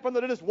things happen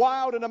that are just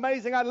wild and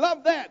amazing. I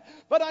love that.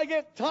 But I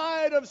get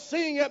tired of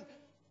seeing it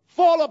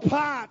fall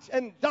apart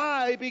and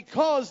die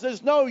because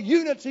there's no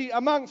unity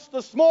amongst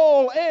the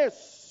small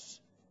s.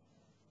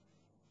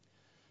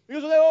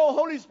 Because they all,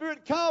 Holy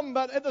Spirit, come,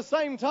 but at the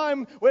same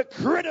time, we're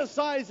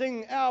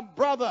criticizing our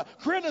brother,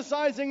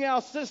 criticizing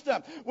our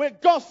sister. We're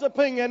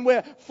gossiping and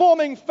we're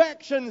forming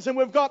factions and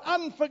we've got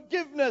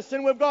unforgiveness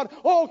and we've got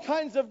all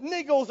kinds of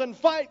niggles and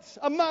fights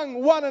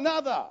among one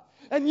another.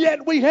 And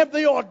yet we have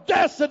the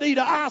audacity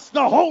to ask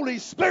the Holy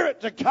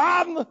Spirit to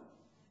come.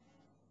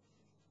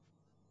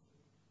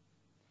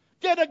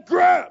 Get a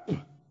grip.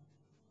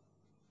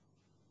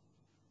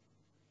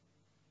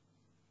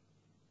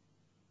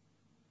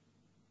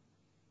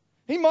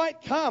 He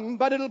might come,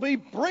 but it'll be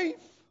brief.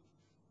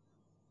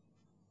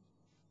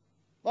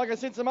 Like I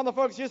said to some other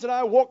folks yesterday,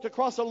 I walked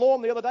across a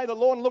lawn the other day. The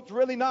lawn looked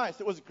really nice.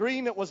 It was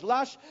green. It was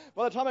lush.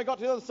 By the time I got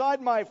to the other side,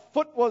 my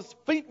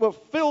feet were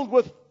filled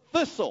with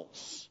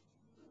thistles.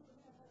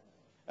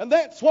 And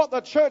that's what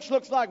the church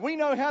looks like. We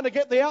know how to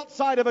get the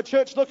outside of a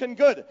church looking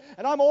good.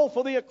 And I'm all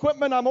for the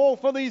equipment. I'm all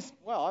for these.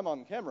 Well, I'm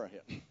on camera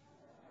here.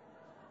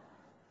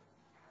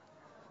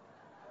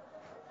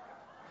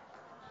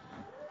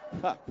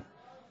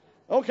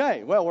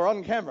 Okay, well, we're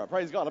on camera.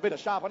 Praise God. I better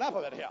sharpen up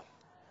a bit here.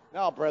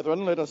 Now,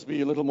 brethren, let us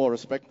be a little more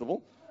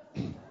respectable.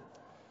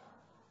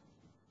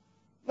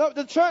 No,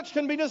 the church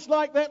can be just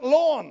like that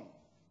lawn.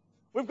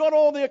 We've got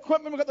all the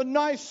equipment. We've got the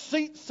nice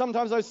seats.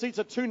 Sometimes those seats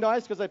are too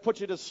nice because they put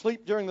you to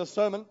sleep during the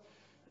sermon.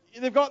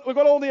 We've got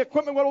all the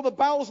equipment. We've got all the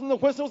bells and the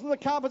whistles and the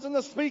carpets and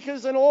the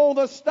speakers and all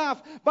the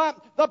stuff. But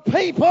the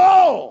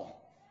people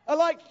are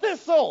like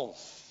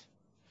thistles.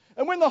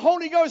 And when the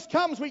Holy Ghost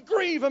comes, we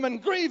grieve him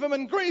and grieve him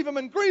and grieve him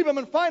and grieve him,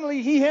 and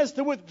finally he has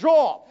to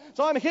withdraw.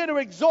 So I'm here to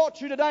exhort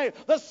you today,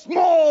 the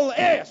small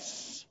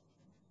s.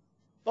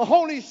 The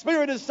Holy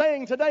Spirit is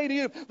saying today to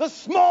you, the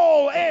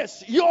small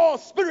s, your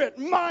spirit,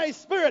 my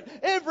spirit,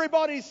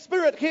 everybody's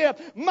spirit here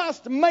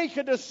must make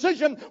a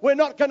decision. We're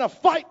not going to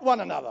fight one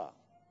another.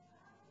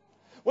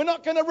 We're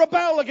not going to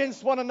rebel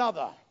against one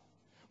another.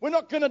 We're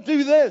not going to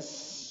do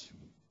this.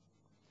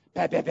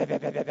 You're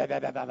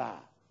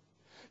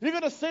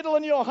going to settle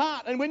in your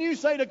heart. And when you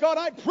say to God,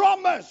 I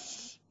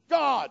promise,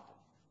 God,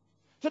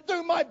 to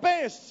do my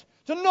best,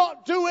 to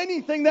not do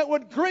anything that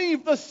would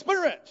grieve the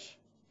Spirit.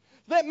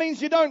 That means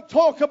you don't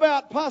talk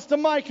about Pastor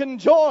Mike and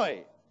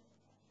Joy.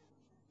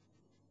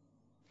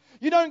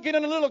 You don't get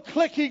in a little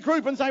cliquey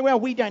group and say, well,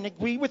 we don't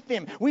agree with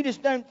them. We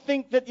just don't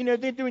think that,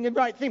 they're doing the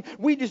right thing.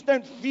 We just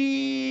don't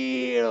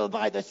feel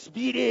by the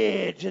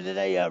Spirit that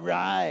they are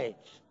right.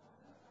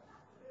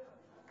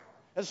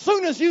 As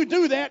soon as you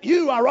do that,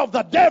 you are of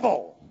the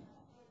devil.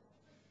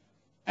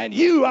 And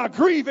you are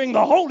grieving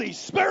the Holy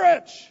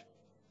Spirit.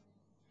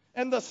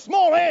 And the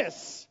small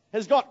s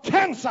has got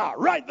cancer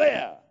right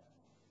there.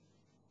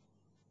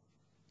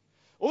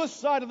 Well, this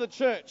side of the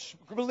church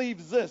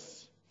believes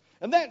this.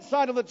 And that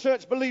side of the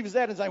church believes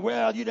that and say,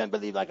 well, you don't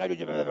believe like I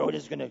do. We're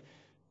just going to.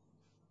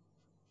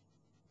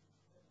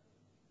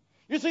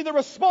 You see, the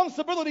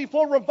responsibility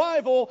for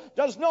revival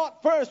does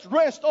not first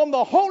rest on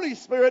the Holy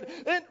Spirit.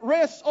 It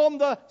rests on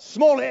the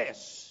small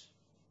s.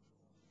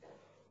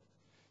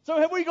 So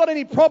have we got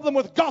any problem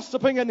with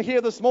gossiping in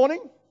here this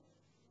morning?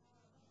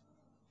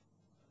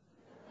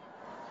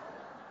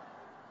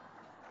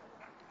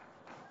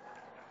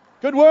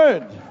 Good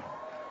word.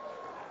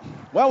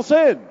 Well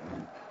said.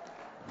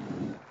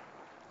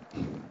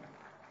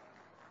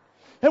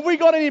 Have we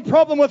got any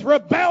problem with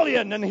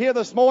rebellion in here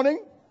this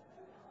morning?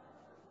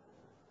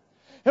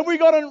 Have we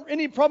got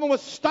any problem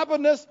with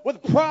stubbornness,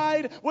 with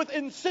pride, with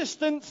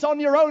insistence on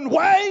your own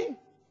way?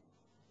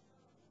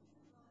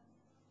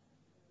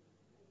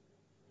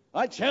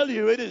 I tell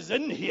you, it is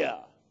in here.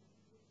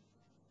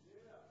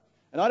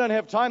 And I don't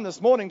have time this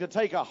morning to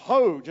take a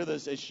hoe to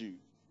this issue.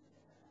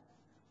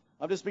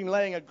 I've just been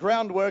laying a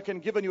groundwork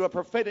and giving you a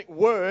prophetic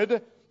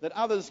word that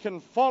others can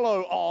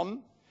follow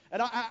on.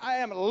 And I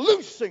am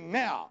loosing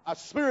now a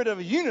spirit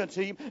of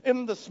unity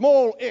in the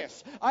small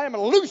s. I am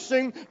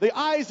loosing the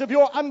eyes of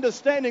your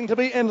understanding to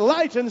be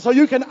enlightened so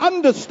you can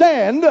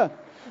understand,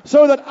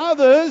 so that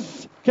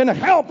others can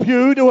help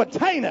you to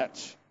attain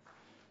it.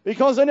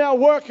 Because in our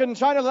work in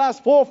China the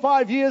last 4 or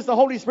 5 years, the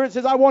Holy Spirit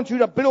says, I want you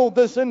to build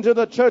this into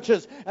the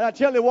churches. And I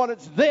tell you what,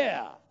 it's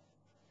there.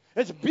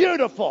 It's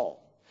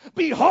beautiful.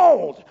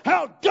 Behold,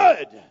 how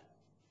good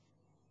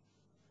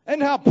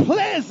and how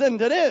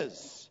pleasant it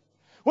is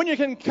when you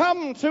can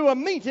come to a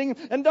meeting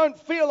and don't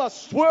feel a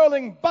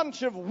swirling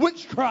bunch of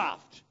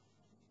witchcraft.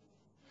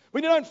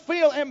 When you don't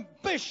feel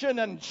ambition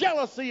and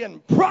jealousy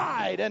and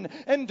pride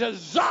and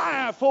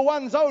desire for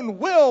one's own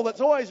will that's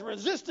always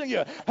resisting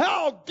you.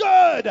 How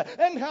good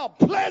and how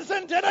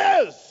pleasant it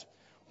is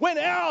when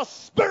our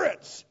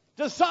spirits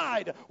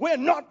decide we're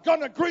not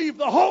going to grieve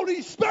the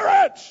Holy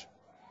Spirit.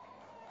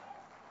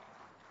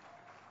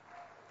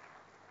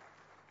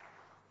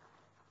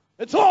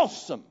 It's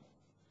awesome.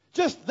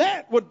 Just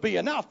that would be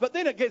enough, but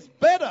then it gets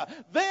better.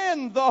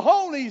 Then the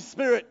Holy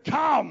Spirit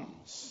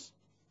comes.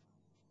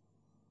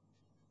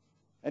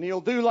 And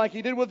he'll do like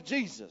he did with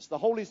Jesus. The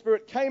Holy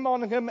Spirit came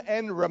on him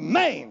and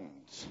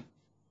remained.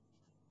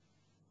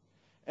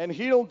 And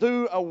he'll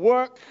do a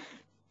work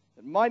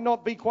that might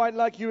not be quite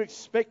like you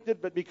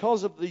expected, but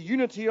because of the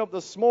unity of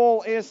the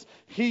small s,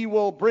 he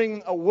will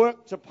bring a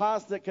work to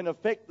pass that can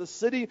affect the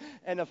city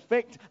and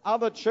affect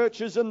other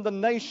churches in the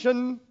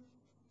nation.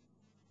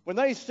 When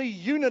they see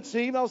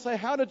unity, they'll say,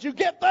 how did you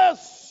get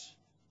this?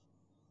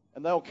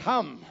 And they'll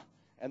come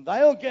and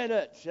they'll get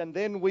it. And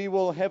then we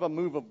will have a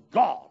move of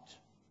God.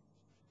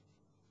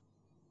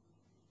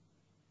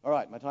 All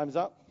right, my time's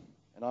up,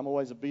 and I'm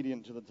always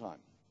obedient to the time.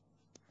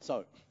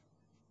 So,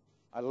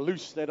 I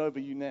loose that over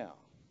you now.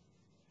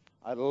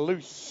 I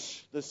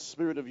loose the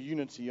spirit of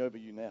unity over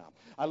you now.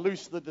 I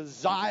loose the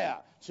desire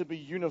to be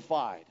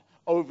unified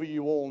over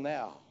you all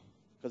now,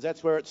 because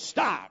that's where it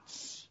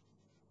starts.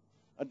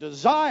 A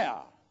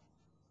desire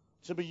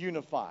to be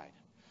unified.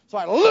 So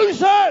I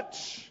loose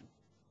it.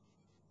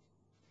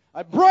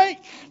 I break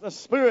the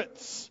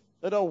spirits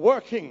that are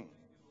working.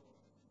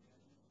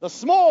 The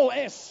small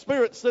s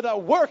spirits that are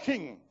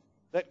working,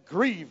 that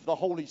grieve the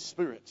Holy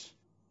Spirit.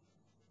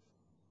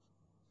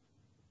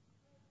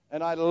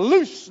 And I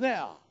loose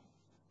now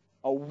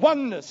a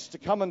oneness to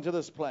come into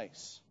this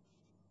place.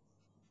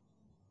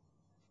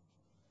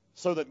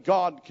 so that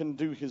God can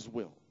do his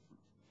will,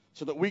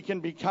 so that we can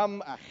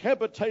become a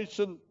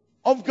habitation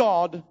of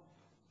God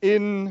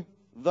in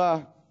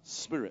the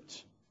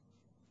Spirit.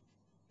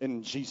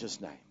 In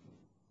Jesus' name,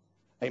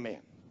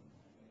 amen.